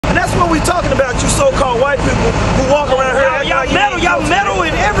we talking about, you so-called white people who walk around here. Y'all meddle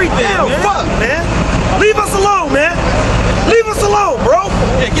in everything. Hell, fuck, man. Leave us alone, man. Leave us alone, bro.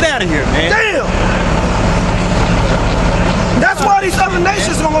 Yeah, get out of here, man. Damn. That's why these other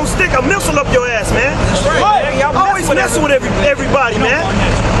nations are gonna stick a missile up your ass, man. That's right. Y'all always messing with everybody, man.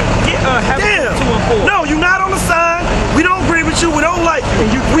 Damn. No, you're not on the side. We don't agree with you. We don't like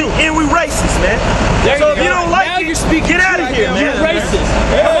you. And we racist, man. So if you don't like it, get out of here, man. You're racist.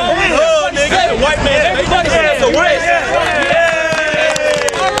 Oh, nigga. White man. Everybody says a white man.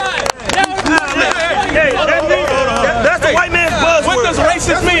 That's the white man's buzzword. What does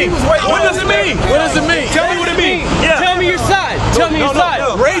racist mean? What does it mean? What does it mean? Tell me what it means. Tell me your side. Tell me your side.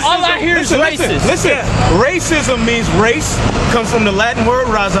 Racism, all I hear is racist. Listen, racism means race, comes from the Latin word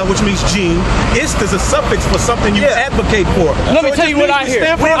raza, which means gene. Ist is a suffix for something you advocate for. Let me tell you what I hear.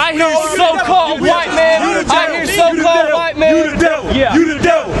 I hear so-called white man. I hear so-called white man. You the devil. Yeah. You the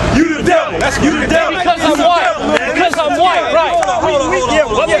devil. You the devil. You the devil. Because I'm white. Because I'm white, right?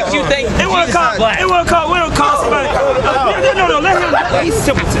 What makes you think Jesus is black? We don't call somebody. No, let him. He's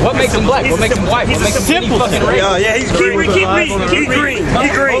simpleton. What makes him black? What makes him white? What makes him simpleton? Yeah, he's green. He's green.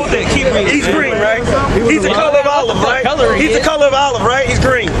 He's green, right? He's the color of olive, right? He's the color of olive, right? He's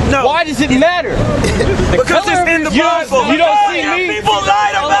green. No. Why does it matter? Because it's in the Bible. You don't see me. People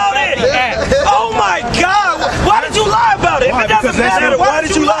lied about it. Oh my God! Why did you lie about it? If it doesn't matter, why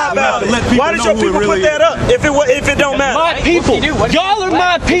did you lie about it? Why did your people put that up? If it don't matter. My people. Y'all are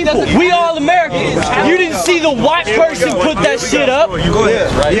my people. We all Americans. You didn't see the white person put that shit up. Go ahead.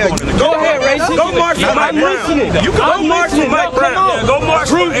 Go ahead, racist. Go march for Mike Brown. You can go march for Mike Brown. Go march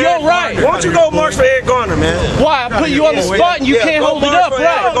for Prove you're right. Why don't you go march for Ed Garner, man? Why? I put you on the spot and you can't hold it up,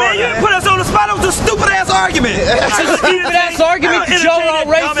 right? Man, you didn't put us on the spot. It was a stupid ass argument. It's a stupid ass argument. Y'all are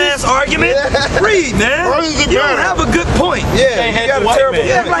racist. Argument. Read, man. You don't have a good point. Yeah, you got a terrible.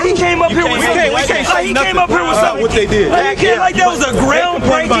 Yeah, like he came up here with something. Like he came up here with something. What they did. Like that was a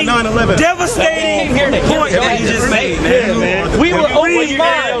groundbreaking, devastating point that he just made, man. We were open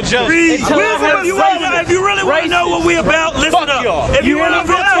mind. If you really want to know what we about, listen up. If you want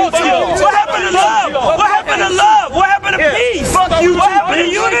to know what happened to love? What happened to love? What happened to peace? Fuck you. What happened to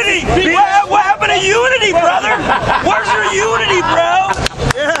unity? What happened to unity, brother? Where's your unity, bro?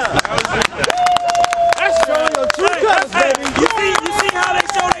 Yeah. That's showing your true colors, baby. You see how they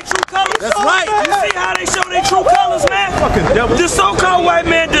show their true colors? That's right. You see how they show their true colors, man? The so-called white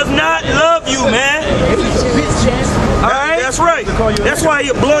man does not love you, man. Alright? That's right. That's why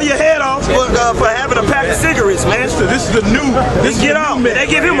you blow your head off for having a pack of cigarettes, man. This is the new. Get off. They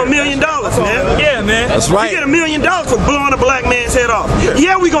give him $1 million, man. Yeah, man. That's right. You get $1 million for blowing a black man's head off.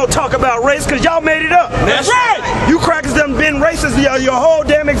 Yeah, we gonna talk about race because y'all made it up. That's right. You crackers done been racist your whole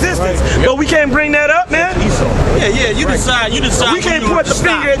damn existence, but we can't bring that up, man. Yeah. You decide. We can't point the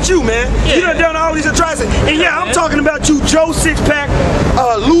finger at you, man. You done all these atrocities. And yeah, I'm talking about you, Joe Six-Pack,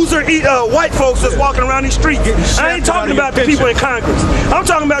 loser, white folks that's walking around these streets. I ain't talking about the people in Congress. I'm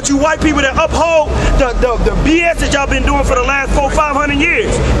talking about you white people that uphold the BS that y'all been doing for the last 400-500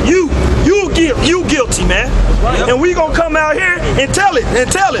 years. You guilty, man. And we gonna come out here and tell it,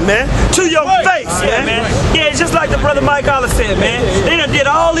 man, to your face, man. Yeah, it's just like the brother Mike Hollis said, man. They done did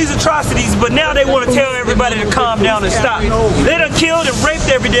all these atrocities, but now they want to tell everybody to calm down and stop. They done killed and raped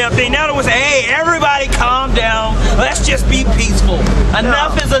every damn thing. Now they want to say, hey, everybody calm down. Let's just be peaceful.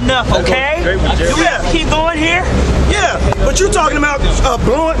 Enough is enough, okay? Do we have to keep going here? Yeah, but you talking about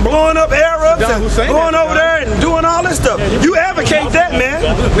blowing up Arabs and going over there and doing all this stuff. You advocate that, man.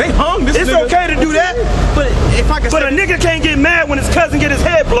 They hung this. It's okay to do that, but a nigga can't get mad when his cousin get his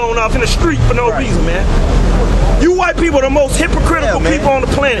head blown off in the street for no reason, man. You white people are the most hypocritical people on the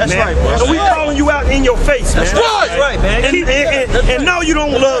planet, man. And we calling you out in your face, man. That's right, man. And no, you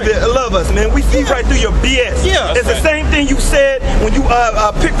don't love us, man. We see right through your BS. Yeah, it's the same thing you said when you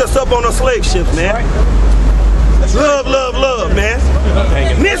picked us up on a slave ship, man. Love, man.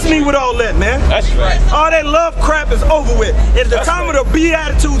 Miss me with all that, man. That's right. All that love crap is over with. At the time of the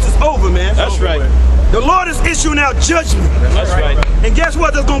Beatitudes is over, man. That's right. The Lord is issuing out judgment. That's right. And guess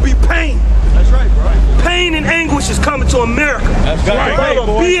what? There's going to be pain. That's right, bro. Pain and anguish is coming to America. That's right.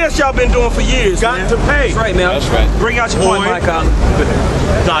 All the BS y'all been doing for years, man. Got to pay. That's right, man. That's right. Bring out your point, Mike.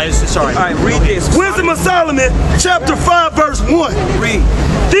 Sorry. All right, read this. Wisdom of Solomon, chapter 5, verse 1. Read.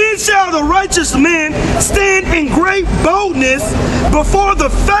 Then shall the righteous man stand in great boldness before the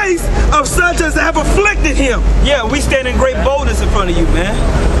face of such as have afflicted him. Yeah, we stand in great boldness in front of you, man.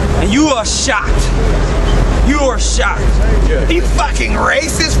 And you are shocked. You are shocked. Yeah. You fucking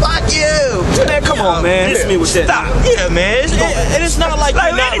racist. Fuck you. Man, come on, man. Diss me with that. Stop. Yeah, man. And it's not like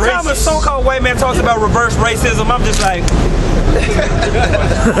you're not anytime a racist. so-called white man talks about reverse racism, I'm just like,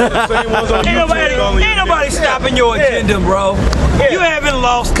 ain't nobody stopping your agenda, bro. You haven't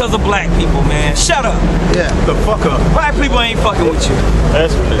lost because of black people, man. Shut up. Yeah. The fuck up. Black people ain't fucking with you.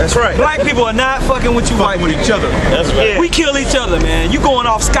 That's right. Black people are not fucking with you. Fucking with each other. That's right. We kill each other, man. You going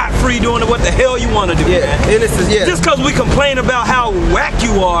off scot-free doing what the hell you want to do, man. Just because we complain about how whack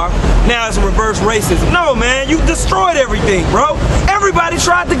you are, now it's reverse racism. No, man, you destroyed everything, bro. Everybody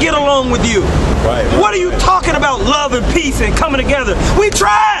tried to get along with you. Right. What are you talking about love and peace and coming together? We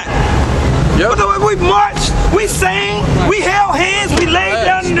tried. Yep. We marched, we sang, we held hands, we laid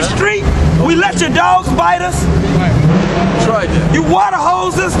down in the street, we let your dogs bite us. Tried that. You water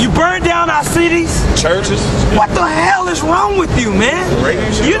hosed us, you burned down our cities. Churches. What the hell is wrong with you, man?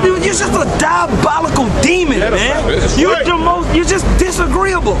 You're just a diabolical demon, man. You're just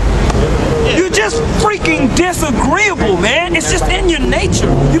disagreeable. You're just freaking disagreeable, man. It's just in your nature.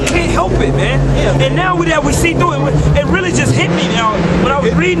 You can't help it, man. And now that we see through it, it really just hit me now. When I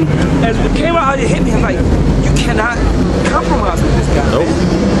was reading, as it came out, it hit me. I'm like, you cannot compromise with this guy.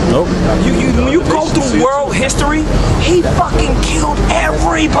 Nope. When you go through world history, he fucking killed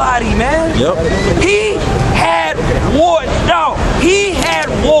everybody, man. Yep. He had war. No, he had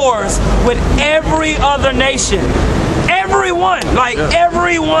wars with every other nation. Everyone, like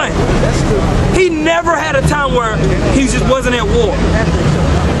everyone. He never had a time where he just wasn't at war.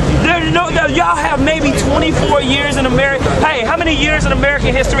 Y'all have maybe 24 years in America. Hey, how many years in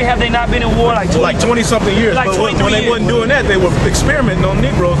American history have they not been in war? Like 20-something years. Like but 23 when they wasn't doing that, they were experimenting on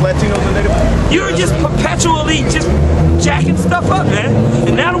Negroes, Latinos, and Native people. You're just perpetually just jacking stuff up, man.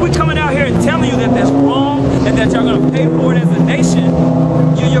 And now that we're coming out here and telling you that that's wrong and that you're going to pay for it as a nation,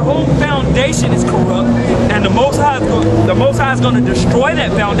 your whole foundation is corrupt, and the Most High is going to destroy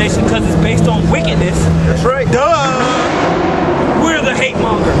that foundation because it's based on wickedness. That's right. Duh. We're the hate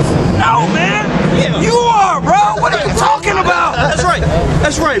mongers. No, man. Yeah. You are, bro. What are you talking about? That's right.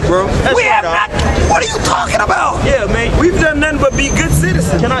 That's right, bro. That's We right, have not. What are you talking about? Yeah, man. We've done nothing but be good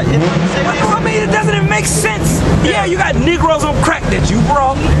citizens. Can I say this? I mean, it doesn't even make sense. Yeah, you got Negroes on crack that you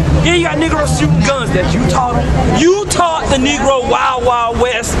brought. Yeah, you got Negroes shooting guns that you taught them. You taught the Negro Wild Wild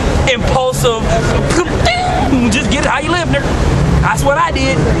West, impulsive, just get it how you live, nigga. That's what I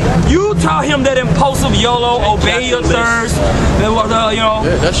did. You taught him that impulsive YOLO, obey your thirst. Yeah,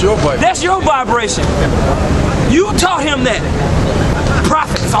 that's your vibration. That's your vibration. You taught him that.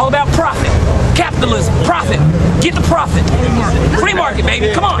 Profit. It's all about profit. Capitalism. Profit. Get the profit. Free market,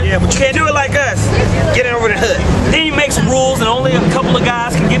 baby. Come on. Yeah, but you can't do it like us. Get over the hood. Then you make some rules and only a couple of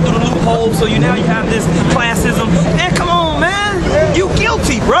guys can get through the loophole, so now you have this classism. Man, come on, man. You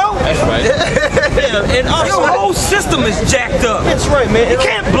guilty, bro. That's right. Yeah, and also, your whole system is jacked up. That's right, man. You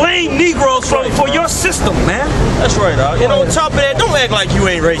can't blame Negroes for your system, man. That's right, dog. And on top of that, don't act like you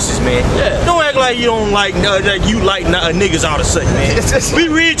ain't racist, man. Yeah. Don't act like you don't like niggas all of a sudden, man. We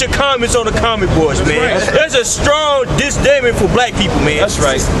read your comments on the comment boards, man. There's a strong disdain for black people, man. That's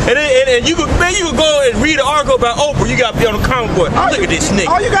right. And you could go and read an article about Oprah. You got to be on the comment board. Look at this nigga.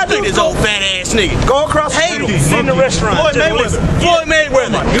 All you got to do Look at is this old fat ass nigga. Go across the Hate street, him. sit in the restaurant. Floyd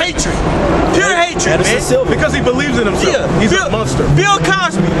Mayweather. Hatred. Pure hatred, man. Because he believes in himself. Yeah. He's a monster. Bill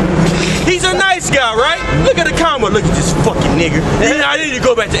Cosby. He's a nice guy, right? Look at the comment. Look at this fucking nigga. I need to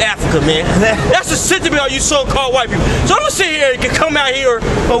go back to Africa, man. That's the sentiment of you so-called white people. So don't sit here and come out here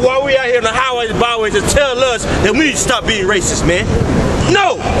while we out here on the highways and byways and tell us that we need to stop being racist, man.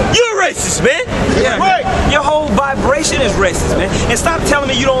 No, you're racist, man. Yeah, right. Your whole vibration is racist, man. And stop telling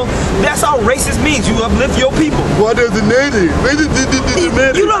me you don't. That's all racist means. You uplift your people. What is the native?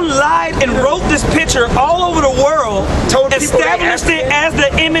 You done lied and wrote this picture all over the world, established it as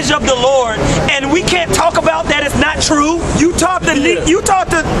the image of the Lord, and we can't talk about that. It's not true. You taught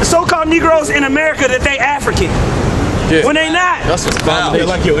the so-called Negroes in America that they African. Yeah. When they not. That's what's foul. They're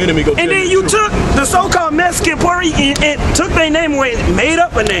like your enemy. Go. And then you took the so-called Mexican Puerto Rican and took their name away, made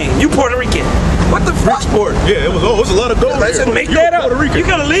up a name. You Puerto Rican. What the fuck? Sport. Yeah, it was a lot of gold. Make that up. You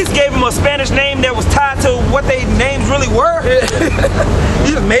could at least gave them a Spanish name that was tied to what their names really were.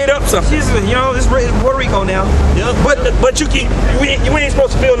 You just made up something. This is Puerto Rico now. Yeah. But you ain't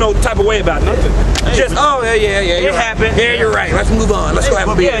supposed to feel no type of way about nothing. Just it happened. Yeah, you're right. Let's move on. Let's go have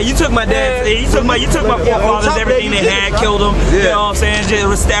a beer. Yeah, you took my dad. You took my forefathers, everything they had, killed them. You know what I'm saying?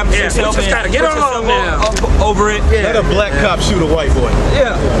 Just establish yourself and get on over it. Let a black cop shoot a white boy.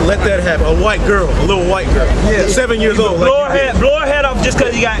 Yeah. Let that happen. A white girl girl, a little white girl. Yeah. 7 years old. Blow her head off just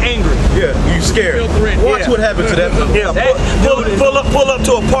because he got angry. Yeah, you scared. Watch what happened to that. Yeah, pull up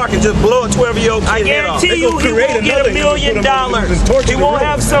to a park and just blow a 12-year-old kid head off. I guarantee you he won't get $1 million. He won't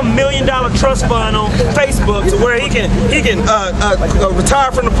have some $1 million trust fund on Facebook to where he can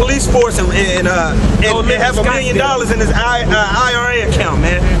retire from the police force and have $1 million in his IRA account,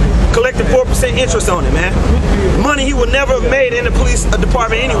 man. Collecting 4% interest on it, man. Money he would never have made in the police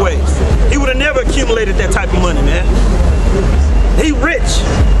department anyways. He would have never accumulated that type of money, man. He rich.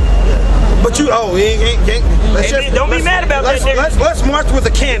 But you, he ain't. Don't be mad about that, nigga. Let's march with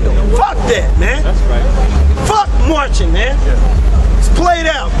a candle. Fuck that, man. That's right. Fuck marching, man. It's played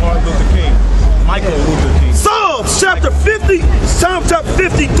out. Martin Luther King. Michael Luther King. Psalms chapter 50, Psalm chapter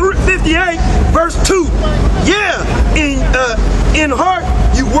 58, verse 2. Yeah, in heart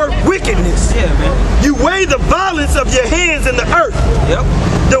you work wickedness. Yeah, man. You weigh the violence of your hands in the earth. Yep.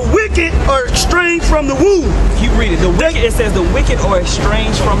 The wicked are estranged from the womb. Keep reading. It says the wicked are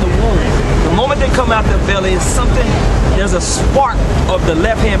estranged from the womb. The moment they come out the belly, it's something. There's a spark of the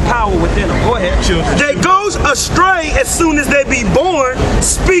left-hand power within them. Go ahead. They goes astray as soon as they be born,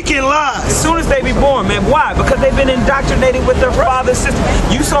 speaking lies. As soon as they be born, man. Why? Because they've been indoctrinated with their father's system.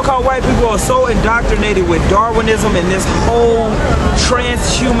 You so-called white people are so indoctrinated with Darwinism and this whole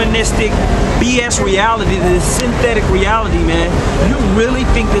transhumanistic BS reality, this synthetic reality, man. You really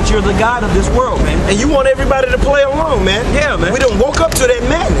think that you're the god of this world, man. And you want everybody to play along, man. Yeah, man. We done woke up to that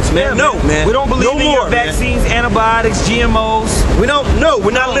madness, man. Yeah, no, man. We don't believe in your vaccines, antibiotics, GMOs. We don't. No,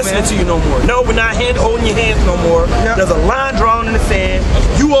 we're not listening to you no more. No, we're not holding your hands no more. Yep. There's a line drawn in the sand.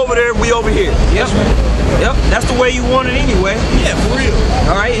 You over there, we over here. Yep. Yep. That's the way you want it anyway. Yeah, for real.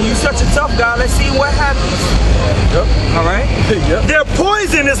 All right, and you such a tough guy. Let's see what happens. Yep. All right. Yep. Their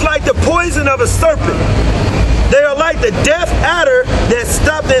poison is like the poison of a serpent. They are like the deaf adder that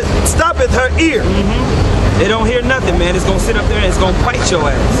stoppeth her ear. They don't hear nothing, man. It's gonna sit up there and it's gonna bite your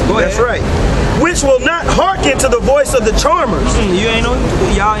ass. Go ahead. That's right. Which will not hearken to the voice of the charmers. You ain't know,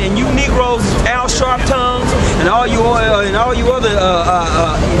 y'all, and you Negroes, Al Sharptongues, and all you other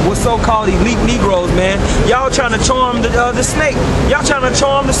what's so-called elite Negroes, man. Y'all trying to charm the snake. Y'all trying to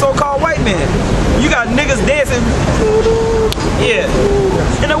charm the so-called white man. You got niggas dancing. Yeah.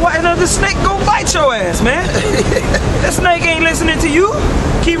 And the snake gonna bite your ass, man. That snake ain't listening to you.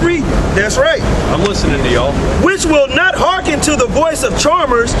 Keep reading. That's right. I'm listening to y'all. Which will not hearken to the voice of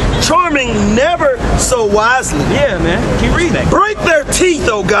charmers, charming never so wisely. Yeah, man. Keep reading. Break their teeth,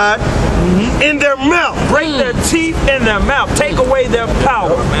 oh God, in their mouth. Break their teeth in their mouth. Take away their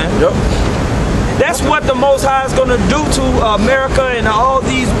power, man. Yep. That's what the Most High is going to do to America and all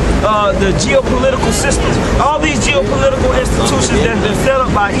these, the geopolitical systems. All these geopolitical institutions that have been set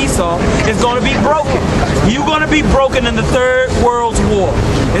up by Esau is going to be broken. You're going to be broken in the Third World War.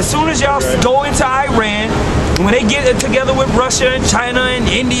 As soon as y'all go into Iran, when they get it together with Russia and China and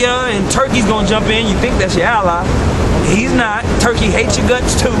India and Turkey's going to jump in, you think that's your ally. He's not. Turkey hates your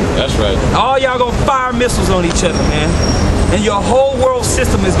guts too. That's right. All y'all going to fire missiles on each other, man. And your whole world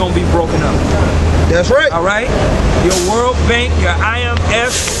system is going to be broken up. That's right. All right? Your World Bank, your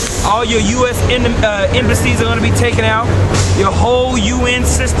IMF, all your U.S. embassies are going to be taken out. Your whole UN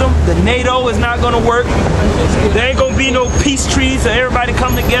system, the NATO is not going to work. There ain't going to be no peace treaties so everybody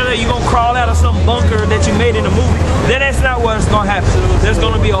come together. You're going to crawl out of some bunker that you made in a movie. Then that's not what's going to happen. There's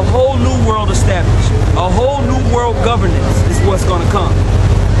going to be a whole new world established. A whole new world governance is what's going to come.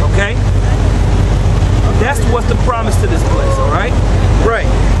 Okay? That's what's the promise to this place, all right? Right.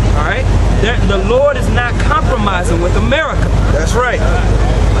 All right? The Lord is not compromising with America. That's right.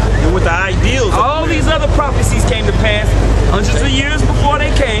 And with the ideals. All these other prophecies came to pass hundreds of years before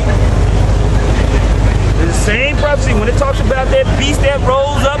they came. The same prophecy, when it talks about that beast that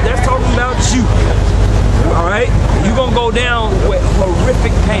rose up, that's talking about you. All right? You're going to go down with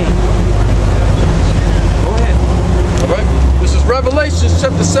horrific pain. Go ahead. All right. This is Revelation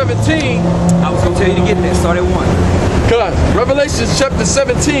chapter 17. I was going to tell you to get there. Start at 1. Come on. Revelation chapter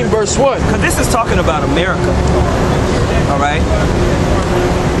 17, verse 1. Because this is talking about America. All right?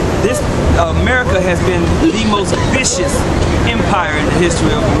 This America has been the most vicious empire in the history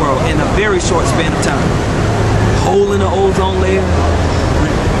of the world in a very short span of time. Hole in the ozone layer.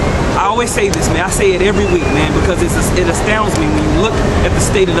 I always say this, man. I say it every week, man, because it astounds me when you look at the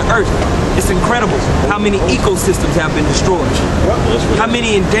state of the earth. It's incredible how many ecosystems have been destroyed. How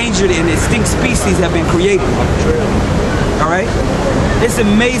many endangered and extinct species have been created. All right? It's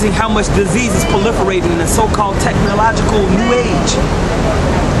amazing how much disease is proliferating in the so-called technological new age.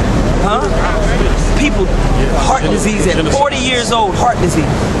 Huh? People, heart disease at 40 years old, heart disease.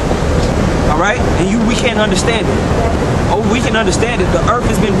 All right, and we can't understand it. Oh, we can understand it. The earth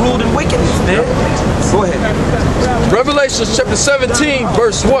has been ruled in wickedness, man. Go ahead. Revelation chapter 17,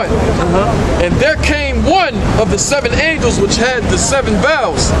 verse 1. And there came one of the 7 angels which had the 7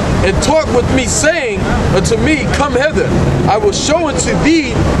 vials, and talked with me, saying unto me, Come hither, I will show unto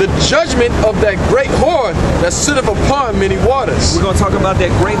thee the judgment of that great whore that sitteth upon many waters. We're going to talk about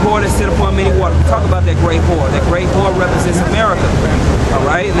that great whore that sitteth upon many waters. We'll talk about that great whore. That great whore represents America. All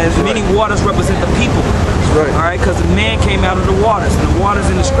right, and as many waters represent the people. Right. All right, because the man came out of the waters, and the waters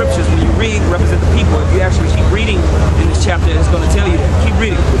in the scriptures, when you read, represent the people. If you actually keep reading in this chapter, it's going to tell you that. Keep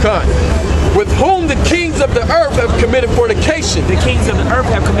reading. God. With whom the kings of the earth have committed fornication. The kings of the earth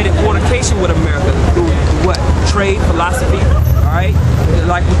have committed fornication with America through what? Trade, philosophy. All right,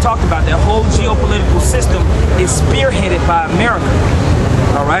 like we talked about, that whole geopolitical system is spearheaded by America.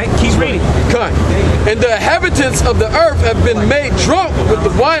 All right, keep reading. God. And the inhabitants of the earth have been made drunk with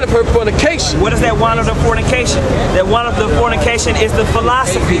the wine of her fornication. What is that wine of the fornication? That wine of the fornication is the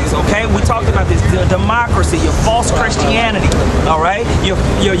philosophies, okay? We talked about this, the democracy, your false Christianity, all right? Your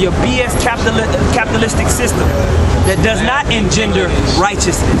BS capitalistic system that does not engender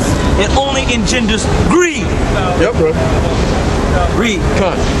righteousness. It only engenders greed. Yep, bro. Read.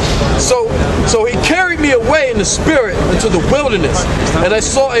 Come. So he carried me away in the spirit into the wilderness, and I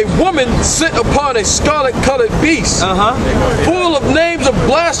saw a woman sit upon a scarlet-colored beast, full of names of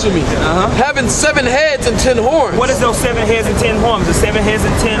blasphemy, having 7 heads and 10 horns. What is those 7 heads and 10 horns? The 7 heads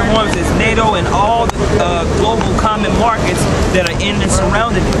and 10 horns is NATO and all the global common markets that are in and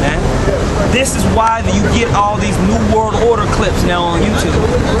surrounding it, man. This is why you get all these New World Order clips now on YouTube,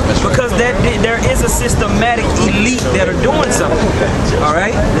 because there is a systematic elite that are doing something. All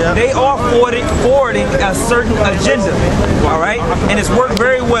right, they are forwarding a certain agenda. All right, and it's worked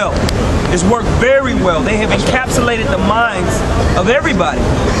very well. It's worked very well. They have encapsulated the minds of everybody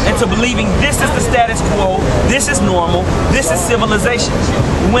into believing this is the status quo, this is normal, this is civilization,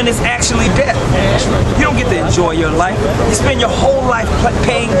 when it's actually death. You don't get to enjoy your life. You spend your whole life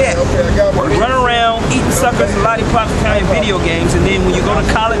paying debt. Run around, eating suckers and lollipops, playing video games, and then when you go to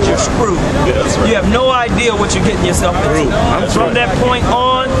college, you're screwed. You have no idea what you're getting yourself into. From that point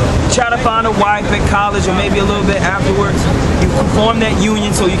on, try to find a wife at college or maybe a little bit afterwards. You form that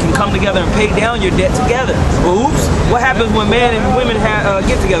union so you can come together and pay down your debt together. Well, oops, what happens when men and women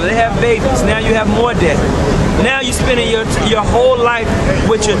get together? They have babies. Now you have more debt. Now you're spending your whole life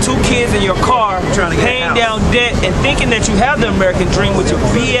with your 2 kids in your car, paying down debt and thinking that you have the American dream with your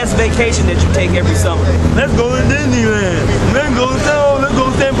BS vacation that you take every summer. Let's go to Disneyland. Let's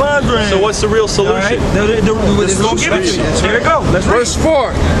go to St. Padre. So what's the real solution? It's going to give it to you. Here it go. Let's read. Verse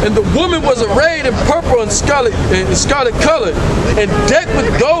 4. And the woman was arrayed in purple and scarlet colored, and decked with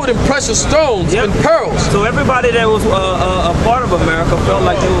gold and precious stones and pearls. So everybody that was a part of America felt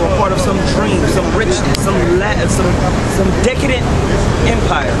like they were a part of some dream, some richness, some decadent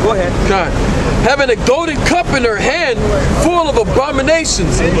empire. Go ahead. God. Having a golden cup in her hand full of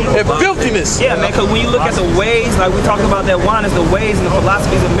abominations and filthiness. Yeah, man, because when you look at the ways, like we talked about that wine is the ways and the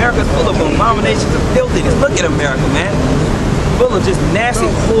philosophies of America, is full of abominations and filthiness. Look at America, man. Full of just nasty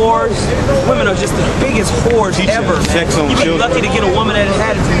whores. Women are just the biggest whores ever. Sex on You'd be children. lucky to get a woman that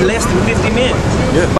had less than 50 men. Yeah.